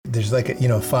there's like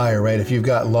a fire, right? If you've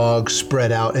got logs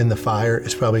spread out in the fire,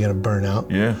 it's probably going to burn out.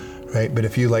 Yeah. Right, but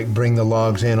if you like bring the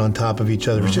logs in on top of each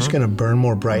other, it's just going to burn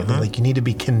more brightly. Like you need to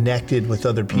be connected with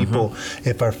other people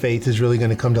if our faith is really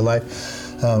going to come to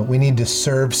life. We need to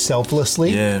serve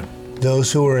selflessly. Yeah.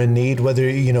 Those who are in need, whether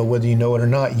you know it or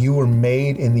not, you were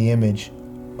made in the image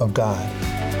of God.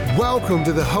 Welcome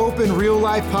to the Hope in Real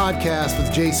Life podcast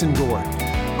with Jason Gore.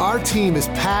 Our team is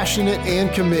passionate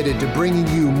and committed to bringing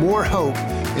you more hope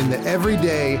in the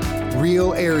everyday,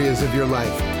 real areas of your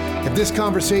life. If this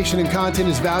conversation and content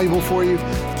is valuable for you,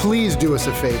 please do us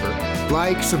a favor.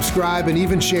 Like, subscribe, and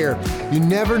even share. You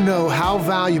never know how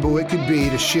valuable it could be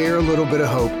to share a little bit of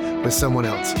hope with someone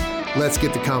else. Let's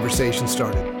get the conversation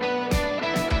started.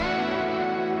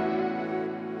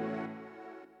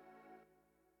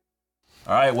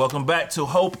 All right, welcome back to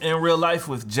Hope in Real Life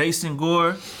with Jason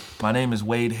Gore. My name is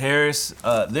Wade Harris.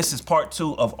 This is part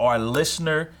 2 of our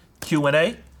listener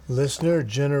Q&A.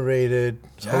 Listener-generated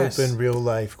Hope in Real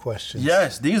Life questions.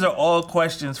 Yes, these are all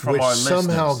questions from our listeners. Which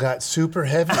somehow got super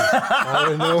heavy. I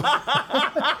don't know.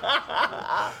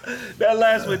 That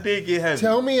last one did get heavy.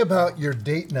 Tell me about your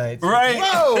date nights. Right.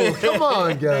 Whoa, come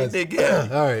on, guys. They did get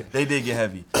heavy. All right. They did get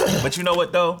heavy. But you know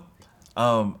what, though?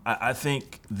 I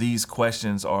think these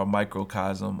questions are a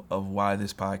microcosm of why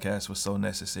this podcast was so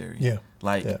necessary. Yeah.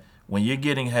 When you're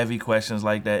getting heavy questions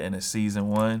like that in a season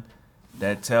 1,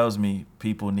 that tells me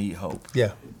people need hope.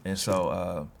 Yeah. And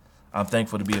so I'm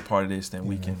thankful to be a part of this, and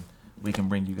we can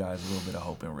bring you guys a little bit of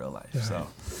hope in real life. Yeah. So,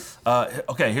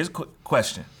 okay, here's a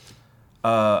question.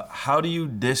 How do you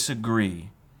disagree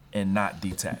and not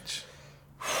detach?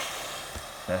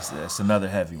 That's another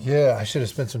heavy one. Yeah, I should have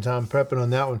spent some time prepping on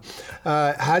that one.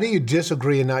 How do you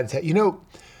disagree and not detach? You know,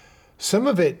 some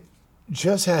of it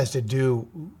just has to do,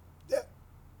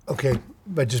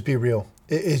 but just be real.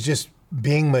 It's just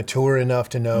being mature enough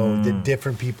to know that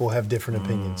different people have different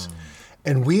opinions.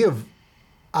 And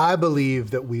I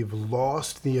believe that we've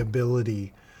lost the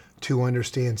ability to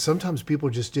understand. Sometimes people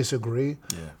just disagree,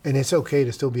 and it's okay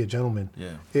to still be a gentleman.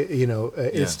 Yeah.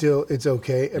 It's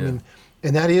okay. I mean,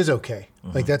 and that is okay.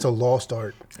 Like, that's a lost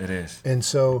art. It is. And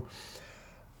so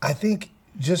I think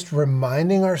just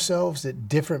reminding ourselves that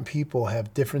different people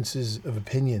have differences of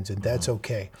opinions, and that's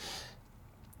okay.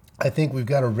 I think we've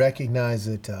got to recognize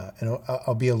that, and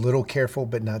I'll be a little careful,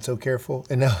 but not so careful.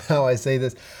 And now how I say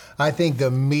this, I think the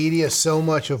media, so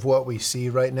much of what we see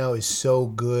right now is so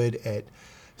good at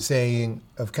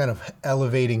kind of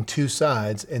elevating two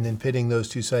sides and then pitting those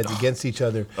two sides against each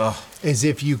other as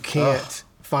if you can't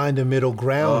find a middle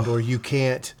ground or you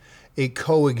can't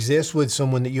coexist with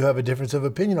someone that you have a difference of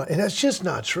opinion on. And that's just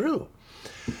not true.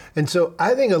 And so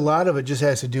I think a lot of it just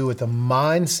has to do with the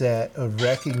mindset of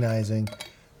recognizing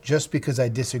just because I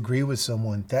disagree with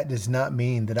someone, that does not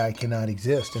mean that I cannot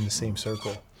exist in the same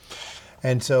circle.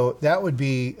 And so that would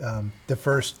be the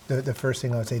first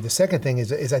thing I would say. The second thing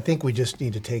is I think we just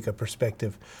need to take a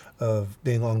perspective of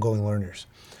being ongoing learners.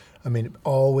 I mean,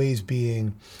 always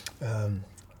looking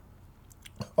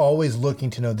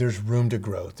to know there's room to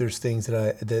grow. There's things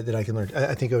that I can learn.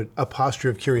 I think a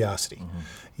posture of curiosity,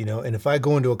 and if I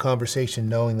go into a conversation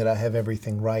knowing that I have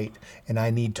everything right and I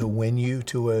need to win you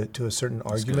to a certain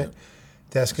argument,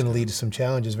 that's going to lead to some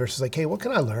challenges versus like, hey, what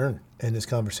can I learn in this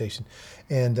conversation?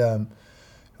 And I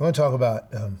want to talk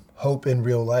about hope in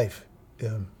real life.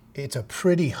 It's a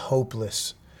pretty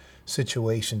hopeless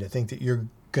situation to think that you're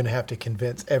going to have to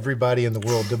convince everybody in the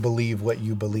world to believe what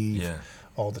you believe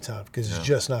all the time, because it's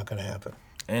just not going to happen.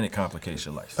 And it complicates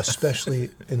your life.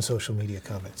 Especially in social media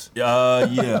comments. Yeah.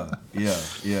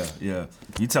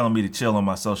 You telling me to chill on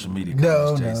my social media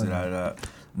comments, Jason. No.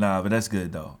 Nah, but that's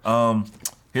good, though.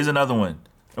 Here's another one.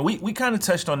 We kind of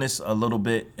touched on this a little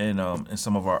bit in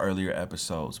some of our earlier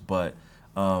episodes, but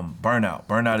burnout.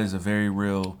 Burnout is a very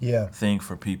real thing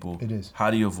for people. It is.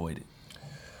 How do you avoid it?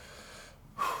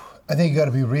 I think you got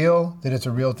to be real, that it's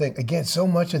a real thing. Again, so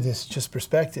much of this is just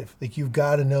perspective. Like, you've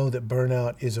got to know that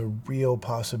burnout is a real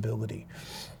possibility.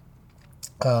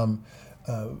 I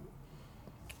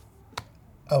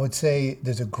would say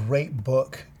there's a great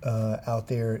book out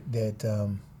there that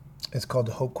it's called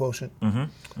The Hope Quotient,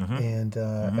 and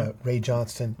Ray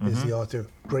Johnston is the author.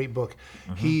 Great book.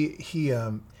 He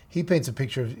paints a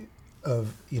picture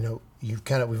of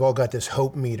we've all got this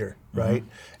hope meter, right?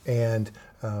 And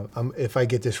if I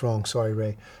get this wrong, sorry,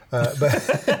 Ray.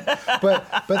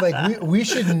 But like we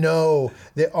should know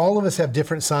that all of us have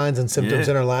different signs and symptoms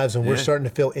in our lives, and we're starting to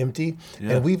feel empty.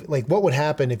 And what would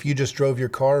happen if you just drove your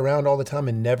car around all the time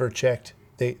and never checked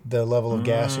the level of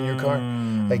gas in your car?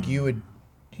 Like you'd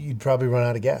probably run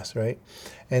out of gas, right?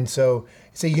 And so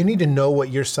you need to know what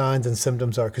your signs and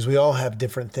symptoms are, because we all have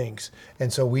different things.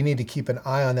 And so we need to keep an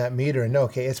eye on that meter and know,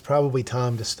 okay, it's probably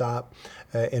time to stop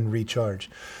and recharge.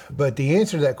 But the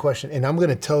answer to that question, and I'm going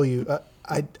to tell you,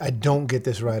 I don't get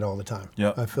this right all the time.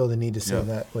 Yep. I feel the need to say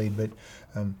that, Wade, but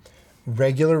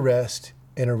regular rest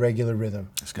and a regular rhythm.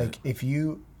 That's good. Like if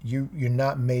you're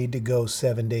not made to go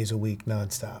 7 days a week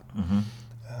nonstop.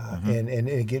 And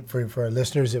again, for our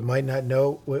listeners that might not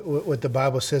know what the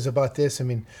Bible says about this, I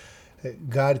mean,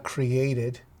 God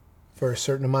created for a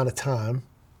certain amount of time,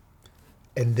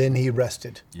 and then he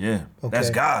rested. Yeah, okay? That's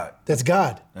God. That's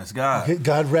God. That's God.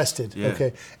 God rested, yeah.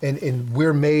 Okay? And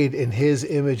we're made in his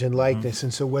image and likeness.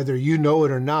 And so whether you know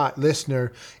it or not,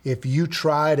 listener, if you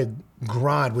try to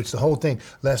grind, which the whole thing,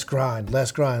 less grind,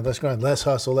 less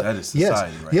hustle. That is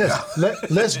society now.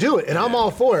 Let's do it. And I'm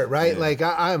all for it, right? Yeah. Like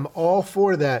I'm all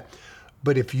for that.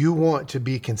 But if you want to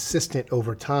be consistent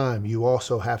over time, you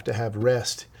also have to have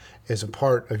rest as a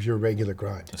part of your regular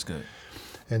grind. That's good.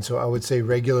 And so I would say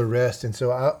regular rest. And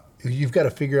so you've got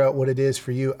to figure out what it is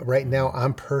for you. Right now,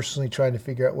 I'm personally trying to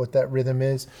figure out what that rhythm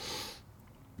is.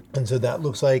 And so that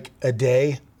looks like a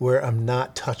day where I'm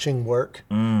not touching work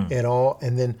at all.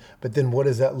 But then what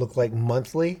does that look like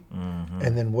monthly?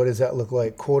 And then what does that look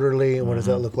like quarterly? And what does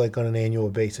that look like on an annual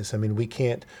basis? I mean, we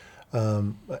can't,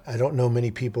 I don't know many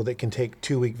people that can take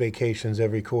 2-week vacations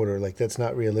every quarter. Like that's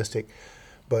not realistic.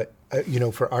 But,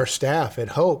 for our staff at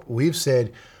Hope, we've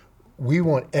said we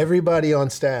want everybody on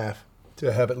staff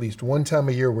to have at least one time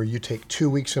a year where you take 2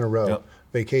 weeks in a row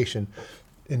vacation.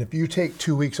 And if you take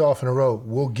 2 weeks off in a row,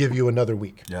 we'll give you another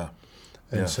week. Yeah.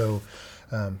 And so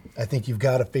I think you've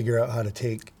got to figure out how to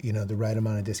take, the right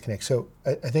amount of disconnect. So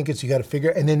I think you got to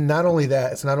figure, and then not only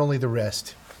that, it's not only the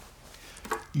rest.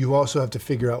 You also have to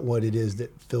figure out what it is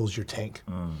that fills your tank.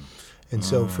 And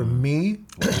so for me,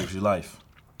 what gives you life?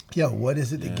 Yeah, what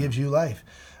is it that gives you life?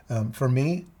 For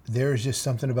me, there's just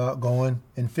something about going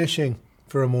and fishing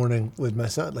for a morning with my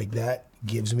son. Like that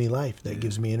gives me life. That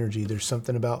gives me energy. There's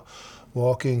something about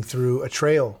walking through a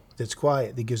trail that's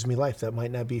quiet that gives me life. That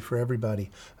might not be for everybody.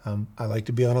 I like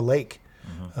to be on a lake.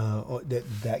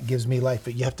 That gives me life.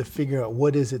 But you have to figure out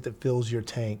what is it that fills your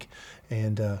tank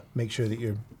and make sure that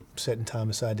you're setting time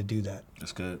aside to do that.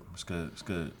 That's good. It's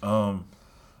good.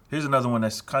 Here's another one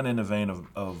that's kind of in the vein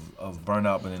of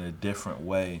burnout, but in a different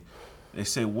way. They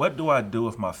say, what do I do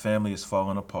if my family is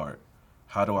falling apart?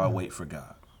 How do I wait for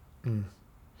God?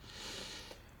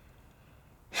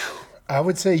 I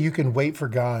would say you can wait for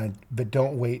God, but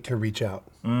don't wait to reach out.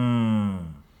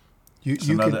 You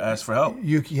another ask for help.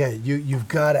 You've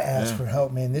got to ask for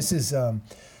help, man. This is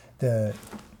the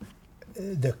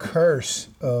curse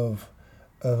of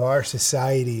our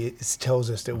society. It tells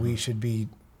us that we should be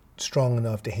strong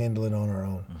enough to handle it on our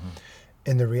own.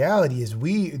 And the reality is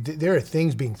there are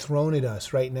things being thrown at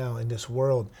us right now in this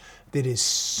world that is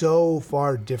so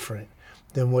far different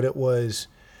than what it was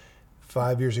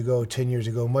 5 years ago, 10 years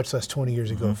ago, much less 20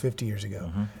 years ago, 50 years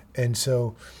ago. And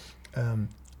so, I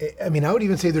would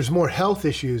even say there's more health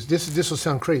issues. This will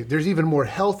sound crazy. There's even more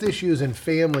health issues in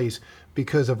families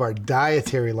because of our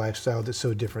dietary lifestyle that's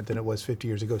so different than it was 50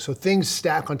 years ago. So things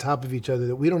stack on top of each other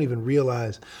that we don't even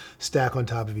realize stack on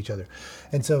top of each other.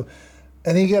 And so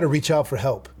I think you got to reach out for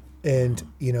help. And,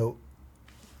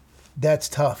 that's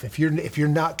tough. If you're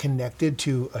not connected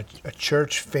to a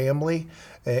church family,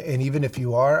 and even if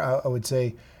you are, I would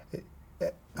say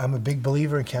I'm a big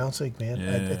believer in counseling,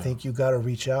 man. I think you got to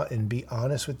reach out and be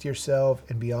honest with yourself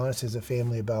and be honest as a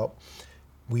family about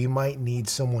we might need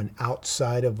someone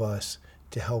outside of us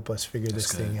to help us figure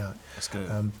this thing out. That's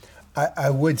good. I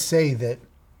would say that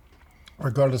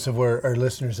regardless of where our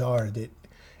listeners are, that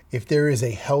if there is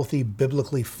a healthy,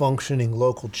 biblically functioning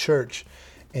local church,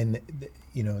 and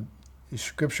the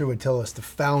Scripture would tell us the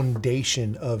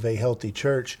foundation of a healthy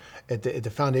church, at the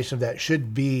foundation of that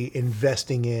should be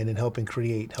investing in and helping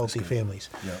create healthy families.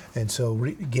 Yeah. And so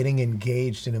getting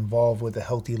engaged and involved with a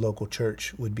healthy local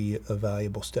church would be a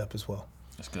valuable step as well.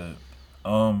 That's good.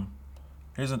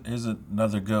 Here's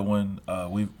another good one.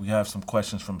 We have some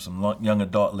questions from some young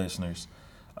adult listeners.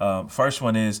 First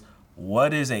one is,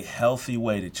 what is a healthy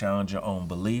way to challenge your own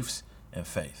beliefs and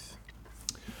faith?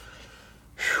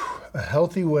 A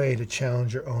healthy way to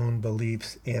challenge your own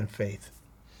beliefs and faith.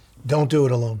 Don't do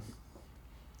it alone.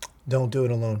 Don't do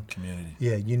it alone. Community.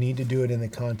 Yeah, you need to do it in the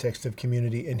context of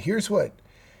community. And here's what's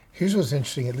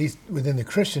interesting, at least within the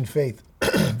Christian faith.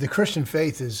 The Christian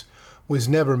faith was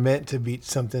never meant to be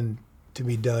something to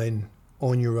be done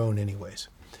on your own anyways.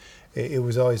 It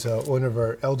was always one of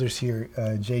our elders here,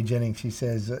 Jay Jennings, he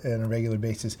says on a regular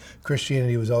basis,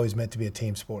 Christianity was always meant to be a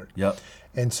team sport. Yep.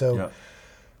 And so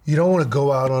You don't want to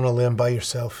go out on a limb by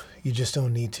yourself. You just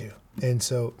don't need to. And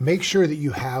so make sure that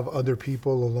you have other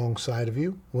people alongside of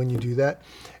you when you do that.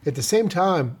 At the same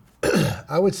time,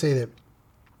 I would say that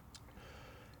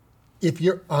if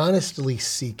you're honestly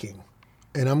seeking,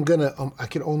 and I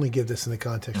can only give this in the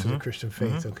context of the Christian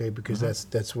faith, okay, because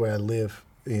that's where I live.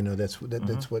 You know, that's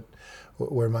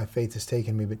where my faith has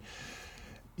taken me. But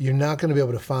you're not going to be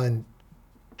able to find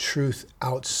truth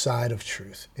outside of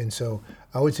truth. And so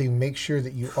I would say make sure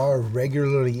that you are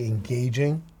regularly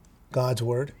engaging God's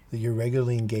word, that you're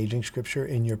regularly engaging Scripture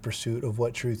in your pursuit of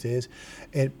what truth is,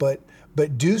 but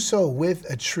do so with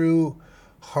a true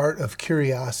heart of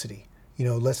curiosity. You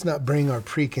know, let's not bring our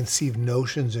preconceived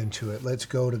notions into it. Let's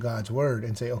go to God's word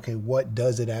and say, okay, what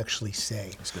does it actually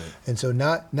say? That's good. And so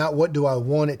not what do I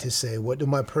want it to say? What do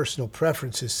my personal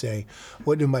preferences say?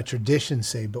 What do my traditions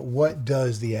say? But what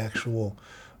does the actual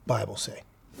Bible say?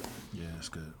 Yeah, that's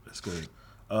good. That's good.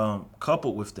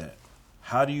 Coupled with that,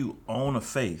 how do you own a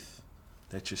faith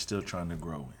that you're still trying to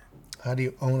grow in? How do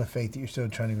you own a faith that you're still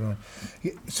trying to grow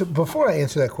in? So before I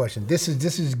answer that question, this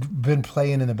has been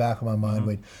playing in the back of my mind.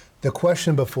 Wade. The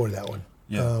question before that one,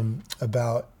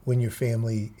 about when your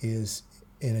family is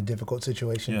in a difficult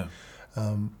situation.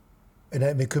 Yeah. And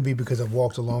it could be because I've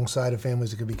walked alongside of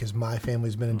families. It could be because my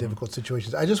family's been in difficult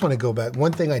situations. I just want to go back.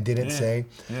 One thing I didn't say.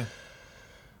 Yeah.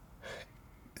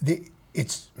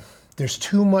 There's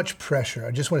too much pressure.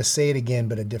 I just want to say it again,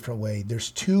 but a different way. There's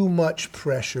too much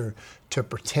pressure to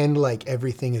pretend like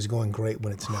everything is going great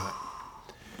when it's not.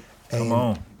 Come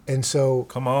on. And so,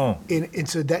 come on.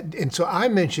 And so I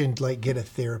mentioned like get a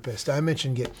therapist. I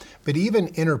mentioned but even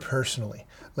interpersonally,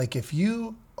 like if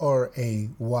you are a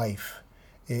wife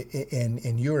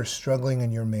and you're struggling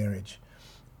in your marriage,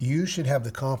 you should have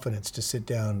the confidence to sit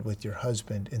down with your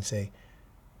husband and say,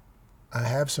 I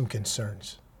have some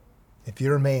concerns. If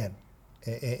you're a man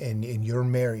and you're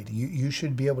married, you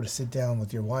should be able to sit down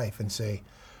with your wife and say,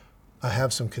 I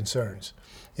have some concerns.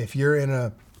 If you're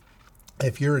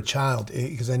a child,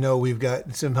 because I know we've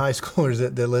got some high schoolers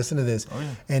that listen to this,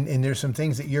 and there's some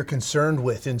things that you're concerned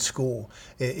with in school.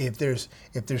 If there's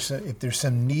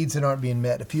some needs that aren't being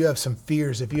met, if you have some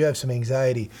fears, if you have some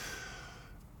anxiety,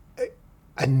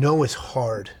 I know it's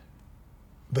hard,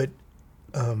 but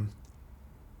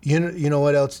you know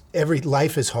what else? Every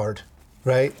life is hard.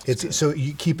 Right? So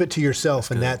you keep it to yourself,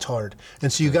 and that's hard.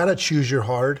 And so you got to choose your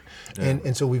hard. Yeah.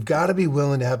 And so we've got to be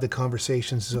willing to have the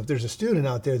conversations. So if there's a student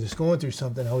out there that's going through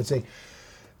something, I would say,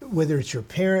 whether it's your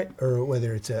parent or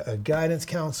whether it's a guidance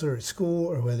counselor at school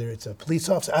or whether it's a police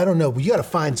officer, I don't know, but you got to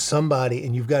find somebody,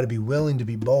 and you've got to be willing to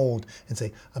be bold and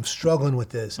say, I'm struggling with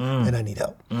this and I need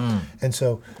help. And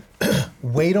so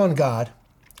wait on God,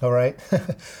 all right?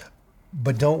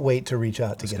 But don't wait to reach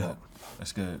out to get help.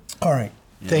 That's good. All right.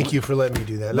 Yeah. Thank you for letting me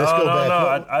do that. Let's go back.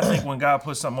 No, I think when God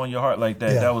puts something on your heart like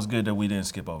that, that was good that we didn't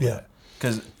skip over that.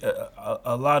 Because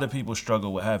a lot of people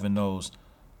struggle with having those.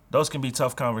 Those can be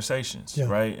tough conversations,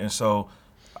 right? And so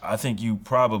I think you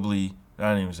probably, I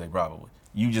didn't even say probably,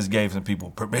 you just gave some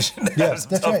people permission to have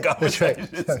some tough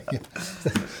conversations. That's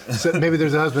right. So maybe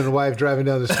there's a husband and wife driving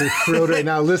down the road right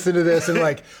now, listen to this, and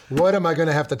like, what am I going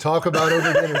to have to talk about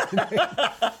over dinner tonight?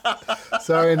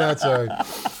 Sorry, not sorry.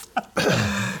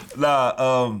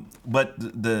 But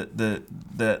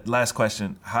the last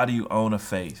question, how do you own a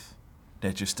faith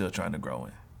that you're still trying to grow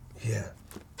in? Yeah.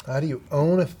 How do you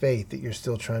own a faith that you're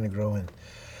still trying to grow in?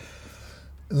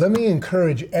 Let me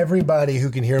encourage everybody who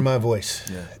can hear my voice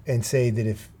and say that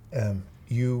if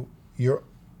you're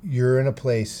in a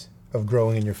place of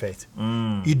growing in your faith,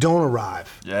 you don't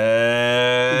arrive.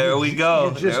 There we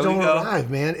go. You just don't arrive,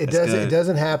 man. It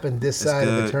doesn't happen this side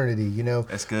of eternity. You know.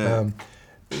 That's good.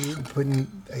 Putting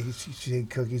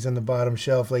cookies on the bottom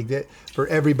shelf like that for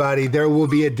everybody. There will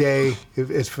be a day,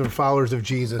 as for followers of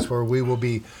Jesus, where we will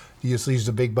be. You just use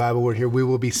the big Bible word here. We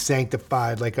will be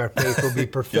sanctified, like our faith will be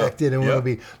perfected, and we'll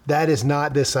be. That is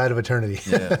not this side of eternity.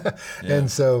 And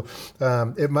so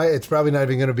it's probably not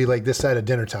even going to be like this side of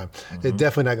dinner time. It's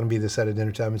definitely not going to be this side of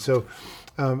dinner time. And so,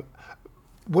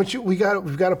 we've got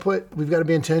to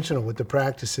be intentional with the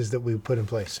practices that we put in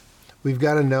place. We've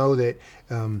got to know that.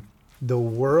 The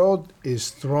world is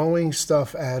throwing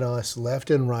stuff at us left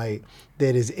and right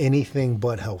that is anything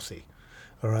but healthy,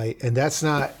 all right? And that's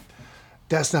not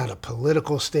a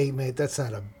political statement. That's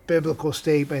not a biblical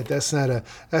statement. That's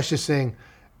just saying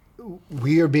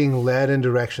we are being led in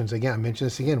directions. Again, I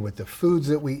mentioned this again, with the foods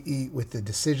that we eat, with the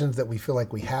decisions that we feel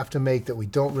like we have to make that we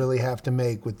don't really have to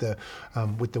make, with the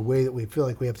way that we feel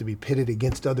like we have to be pitted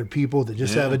against other people that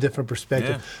just have a different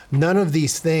perspective. None of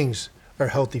these things are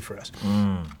healthy for us.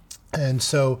 And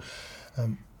so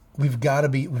we've got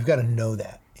to know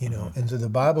that. You know, and so the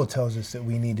Bible tells us that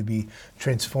we need to be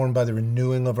transformed by the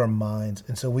renewing of our minds.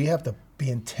 And so we have to be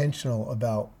intentional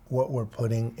about what we're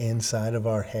putting inside of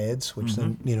our heads, which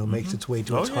then, you know, makes its way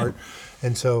to its heart.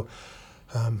 And so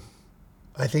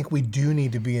I think we do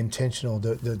need to be intentional.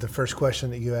 The first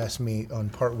question that you asked me on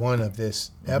part one of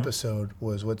this episode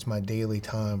was, what's my daily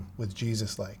time with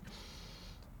Jesus like?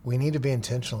 We need to be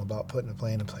intentional about putting a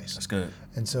plan in place. That's good.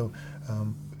 And so,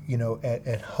 you know,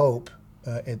 at Hope,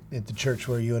 at the church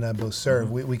where you and I both serve,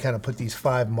 we kind of put these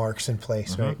 5 marks in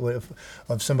place, right,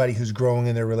 of somebody who's growing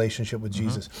in their relationship with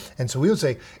Jesus. And so we would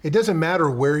say, it doesn't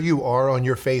matter where you are on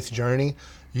your faith journey,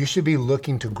 you should be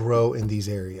looking to grow in these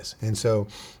areas. And so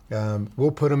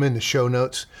we'll put them in the show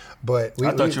notes. But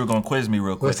I thought you were going to quiz me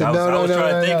real quick. Listen, I was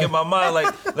trying to think in my mind,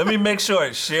 like, let me make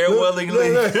sure. Share willingly.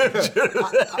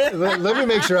 Let me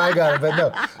make sure I got it. But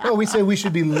no, we say we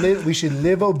should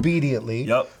live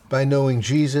obediently by knowing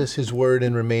Jesus, His Word,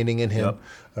 and remaining in Him.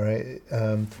 All right.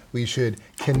 We should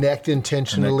connect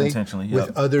intentionally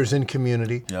with others in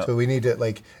community. So we need to,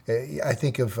 like, I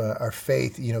think of our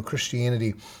faith, you know,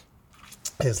 Christianity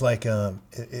is like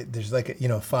there's like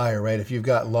a fire, right? If you've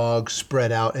got logs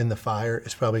spread out in the fire,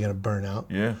 it's probably going to burn out.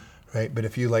 Yeah. Right. But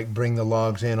if you like bring the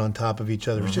logs in on top of each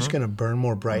other, it's just going to burn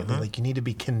more brightly. Like, you need to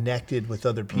be connected with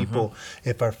other people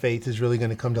if our faith is really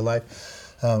going to come to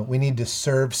life. We need to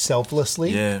serve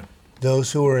selflessly. Yeah.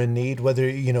 Those who are in need, whether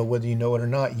you know it or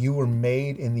not, you were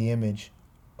made in the image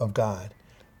of God.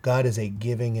 God is a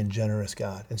giving and generous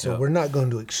God. And so we're not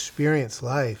going to experience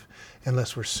life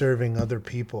unless we're serving other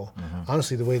people.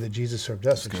 Honestly, the way that Jesus served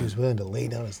us, like, He was willing to lay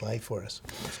down His life for us.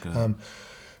 That's good.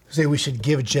 Say we should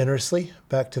give generously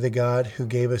back to the God who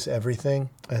gave us everything,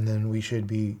 and then we should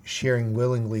be sharing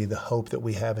willingly the hope that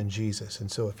we have in Jesus.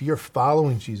 And so if you're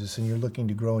following Jesus and you're looking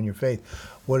to grow in your faith,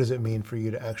 what does it mean for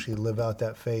you to actually live out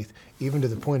that faith, even to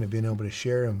the point of being able to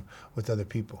share Him with other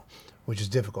people, which is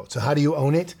difficult. So how do you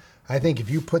own it? I think if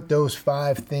you put those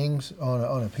 5 things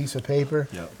on a piece of paper,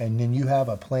 and then you have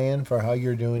a plan for how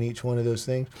you're doing each one of those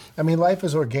things. I mean, life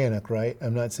is organic, right?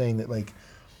 I'm not saying that, like,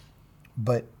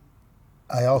 but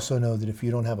I also know that if you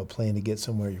don't have a plan to get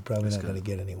somewhere, you're probably not going to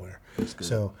get anywhere.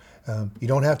 So you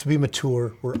don't have to be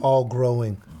mature. We're all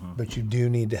growing, but you do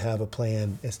need to have a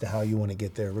plan as to how you want to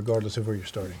get there, regardless of where you're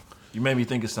starting. You made me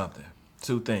think of something.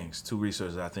 2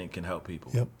 resources I think can help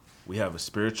people. We have a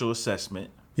spiritual assessment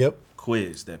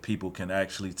quiz that people can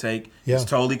actually take. It's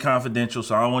totally confidential,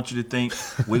 so I don't want you to think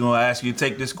we're going to ask you to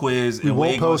take this quiz. We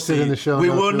won't post it in the show notes. We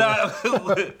will not.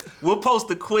 We'll post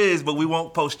the quiz, but we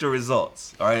won't post your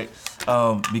results, all right?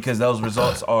 Because those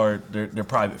results they're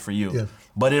private for you. Yeah.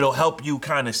 But it'll help you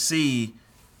kind of see,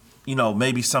 you know,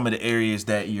 maybe some of the areas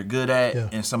that you're good at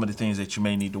and some of the things that you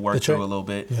may need to work through a little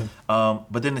bit. Yeah.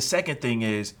 But then the second thing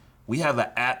is, we have an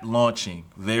app launching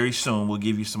very soon. We'll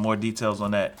give you some more details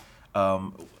on that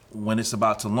when it's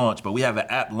about to launch. But we have an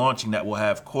app launching that will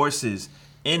have courses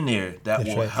in there that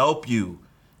will help you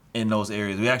in those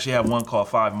areas. We actually have one called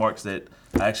 5 Marks that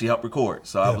I actually helped record.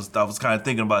 So I was kind of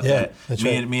thinking about that.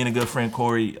 Me and a good friend,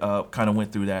 Corey, kind of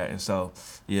went through that. And so,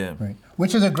 Right.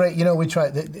 Which is a great, you know, we try,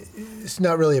 it's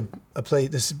not really a play,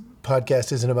 this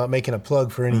podcast isn't about making a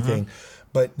plug for anything.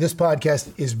 But this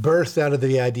podcast is birthed out of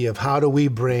the idea of how do we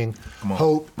bring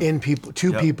hope in people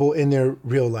to people in their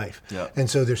real life. And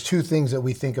so there's 2 things that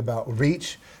we think about: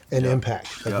 reach and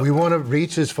impact. Like, we want to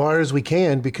reach as far as we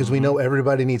can because we know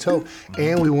everybody needs hope,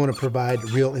 and we want to provide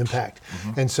real impact.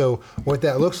 And so what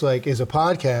that looks like is a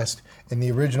podcast, and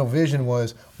the original vision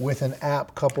was with an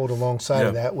app coupled alongside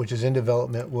of that, which is in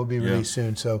development, will be released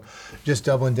soon. So just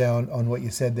doubling down on what you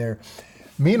said there.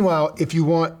 Meanwhile, if you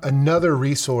want another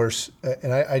resource,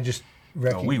 and I just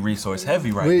recommend... we resource heavy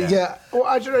now. Yeah. Well,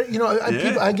 I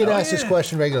get asked this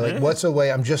question regularly. Like, what's a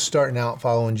way? I'm just starting out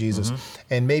following Jesus.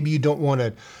 And maybe you don't want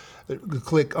to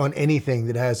click on anything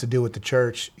that has to do with the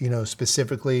church, you know,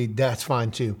 specifically. That's fine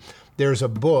too. There's a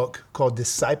book called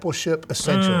Discipleship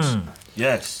Essentials.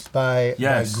 By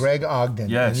Greg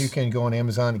Ogden. And you can go on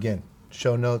Amazon. Again,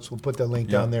 show notes. We'll put the link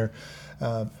down there.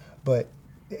 But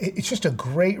it's just a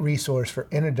great resource for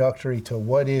introductory to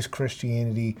what is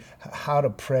Christianity, how to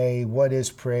pray, what is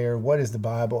prayer, what is the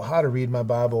Bible, how to read my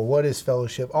Bible, what is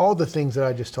fellowship, all the things that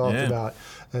I just talked about,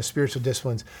 spiritual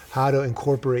disciplines, how to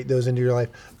incorporate those into your life.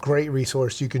 Great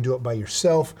resource. You can do it by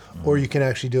yourself, or you can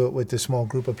actually do it with a small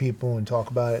group of people and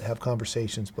talk about it, have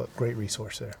conversations, but great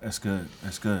resource there. That's good.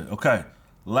 Okay,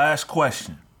 last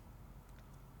question.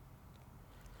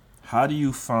 How do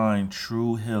you find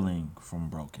true healing from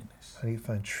brokenness? How do you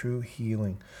find true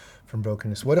healing from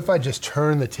brokenness? What if I just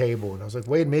turned the table and I was like,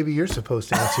 wait, maybe you're supposed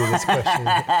to answer this question.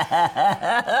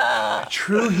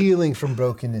 True healing from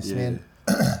brokenness, man.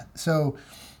 So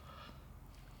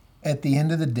at the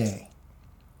end of the day,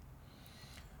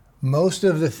 most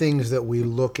of the things that we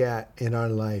look at in our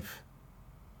life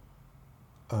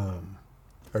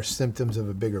are symptoms of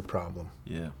a bigger problem.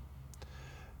 Yeah.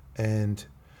 And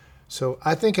so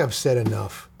I think I've said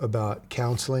enough about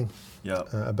counseling,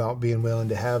 about being willing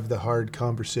to have the hard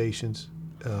conversations,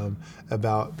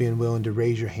 about being willing to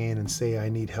raise your hand and say, I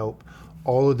need help.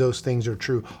 All of those things are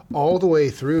true, all the way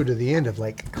through to the end of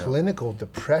clinical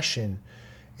depression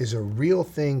is a real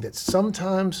thing that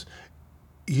sometimes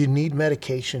you need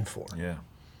medication for. Yeah.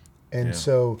 And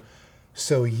so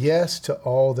yes to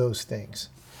all those things.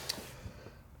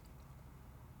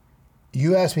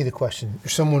 You asked me the question,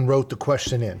 someone wrote the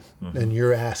question in, and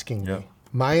you're asking me.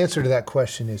 My answer to that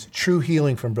question is true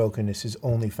healing from brokenness is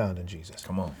only found in Jesus.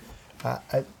 Come on.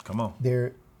 Come on.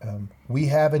 We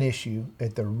have an issue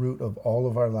at the root of all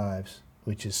of our lives,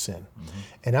 which is sin.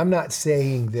 And I'm not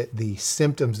saying that the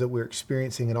symptoms that we're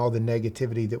experiencing and all the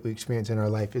negativity that we experience in our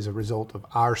life is a result of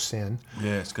our sin.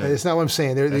 Yeah, it's good. It's not what I'm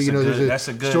saying. There's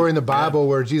a story in the Bible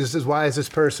where Jesus says, why is this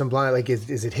person blind? Like,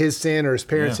 is it his sin or his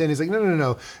parents' sin? He's like,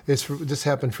 no. This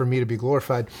happened for me to be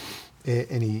glorified.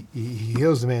 And he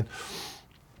heals the man.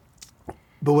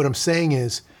 But what I'm saying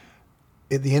is,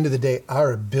 at the end of the day,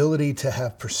 our ability to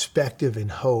have perspective and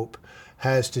hope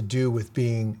has to do with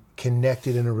being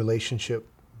connected in a relationship,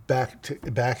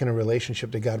 back in a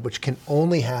relationship to God, which can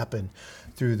only happen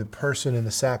through the person and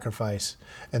the sacrifice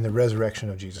and the resurrection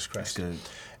of Jesus Christ. That's good.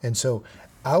 And so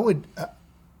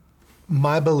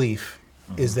my belief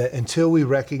is that until we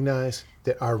recognize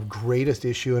that our greatest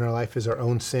issue in our life is our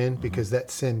own sin, because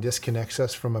that sin disconnects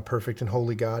us from a perfect and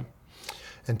holy God,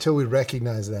 until we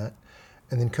recognize that,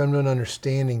 and then come to an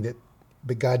understanding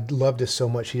that God loved us so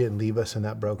much, he didn't leave us in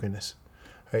that brokenness.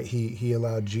 Right? He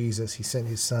allowed Jesus, he sent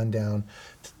his son down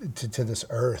to this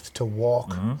earth to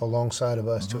walk alongside of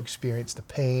us, to experience the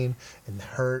pain and the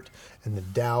hurt and the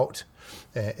doubt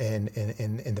and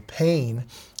the pain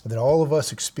that all of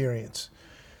us experience,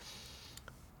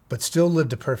 but still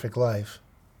lived a perfect life.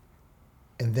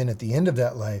 And then at the end of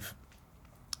that life,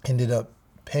 ended up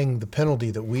paying the penalty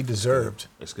that we deserved.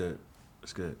 That's good.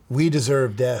 That's good. We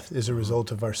deserve death as a result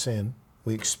of our sin.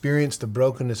 We experienced the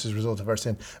brokenness as a result of our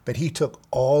sin. But he took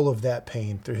all of that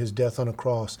pain through his death on a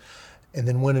cross and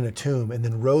then went in a tomb and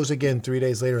then rose again 3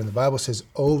 days later. And the Bible says,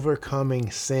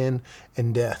 overcoming sin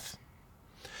and death.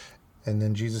 And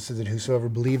then Jesus said that whosoever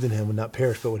believed in him would not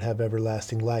perish but would have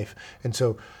everlasting life. And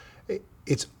so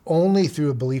it's only through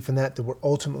a belief in that we're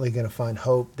ultimately going to find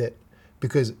hope, that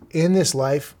because in this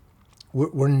life,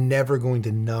 we're never going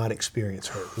to not experience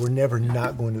hurt. We're never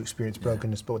not going to experience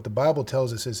brokenness. But what the Bible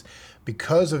tells us is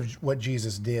because of what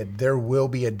Jesus did, there will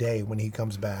be a day when he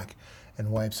comes back and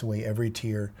wipes away every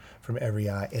tear from every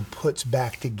eye and puts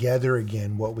back together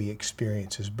again what we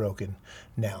experience as broken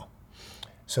now.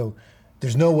 So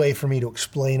there's no way for me to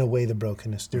explain away the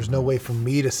brokenness. There's no way for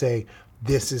me to say,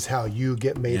 this is how you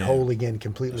get made whole again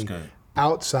completely.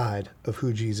 Outside of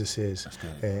who Jesus is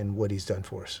and what he's done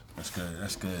for us. That's good.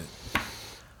 That's good.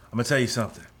 I'm going to tell you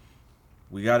something.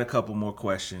 We got a couple more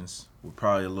questions. We're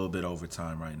probably a little bit over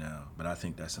time right now, but I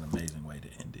think that's an amazing way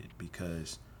to end it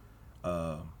because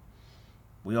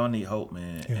we all need hope,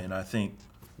 man. Yeah. And I think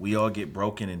we all get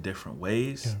broken in different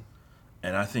ways. Yeah.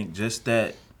 And I think just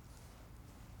that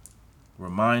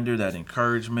reminder, that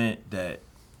encouragement, that,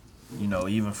 you know,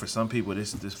 even for some people,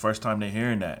 this first time they're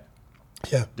hearing that.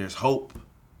 Yeah. There's hope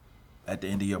at the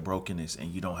end of your brokenness,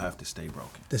 and you don't have to stay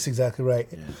broken. That's exactly right.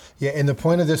 Yeah, and the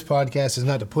point of this podcast is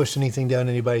not to push anything down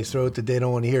anybody's throat that they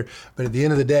don't want to hear. But at the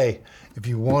end of the day, if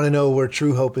you want to know where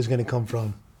true hope is going to come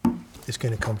from, it's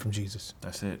going to come from Jesus.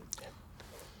 That's it.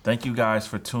 Thank you guys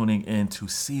for tuning in to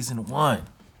Season 1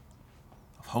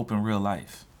 of Hope in Real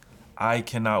Life. I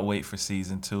cannot wait for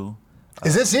Season 2.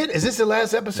 Is this it? Is this the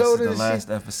last episode? This is the last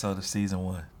episode of Season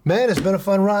 1. Man, it's been a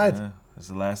fun ride. Yeah. It's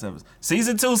the last episode.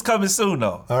 Season 2's coming soon,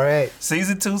 though. All right.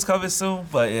 Season 2's coming soon,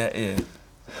 but yeah.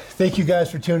 Thank you guys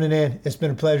for tuning in. It's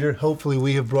been a pleasure. Hopefully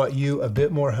we have brought you a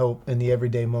bit more hope in the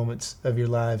everyday moments of your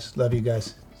lives. Love you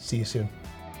guys. See you soon.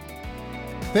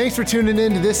 Thanks for tuning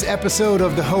in to this episode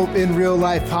of the Hope in Real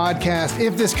Life podcast.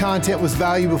 If this content was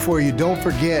valuable for you, don't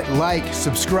forget, like,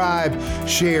 subscribe,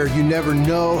 share. You never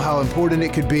know how important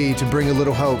it could be to bring a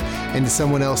little hope into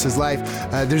someone else's life.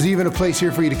 There's even a place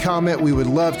here for you to comment. We would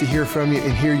love to hear from you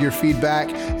and hear your feedback.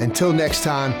 Until next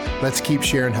time, let's keep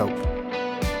sharing hope.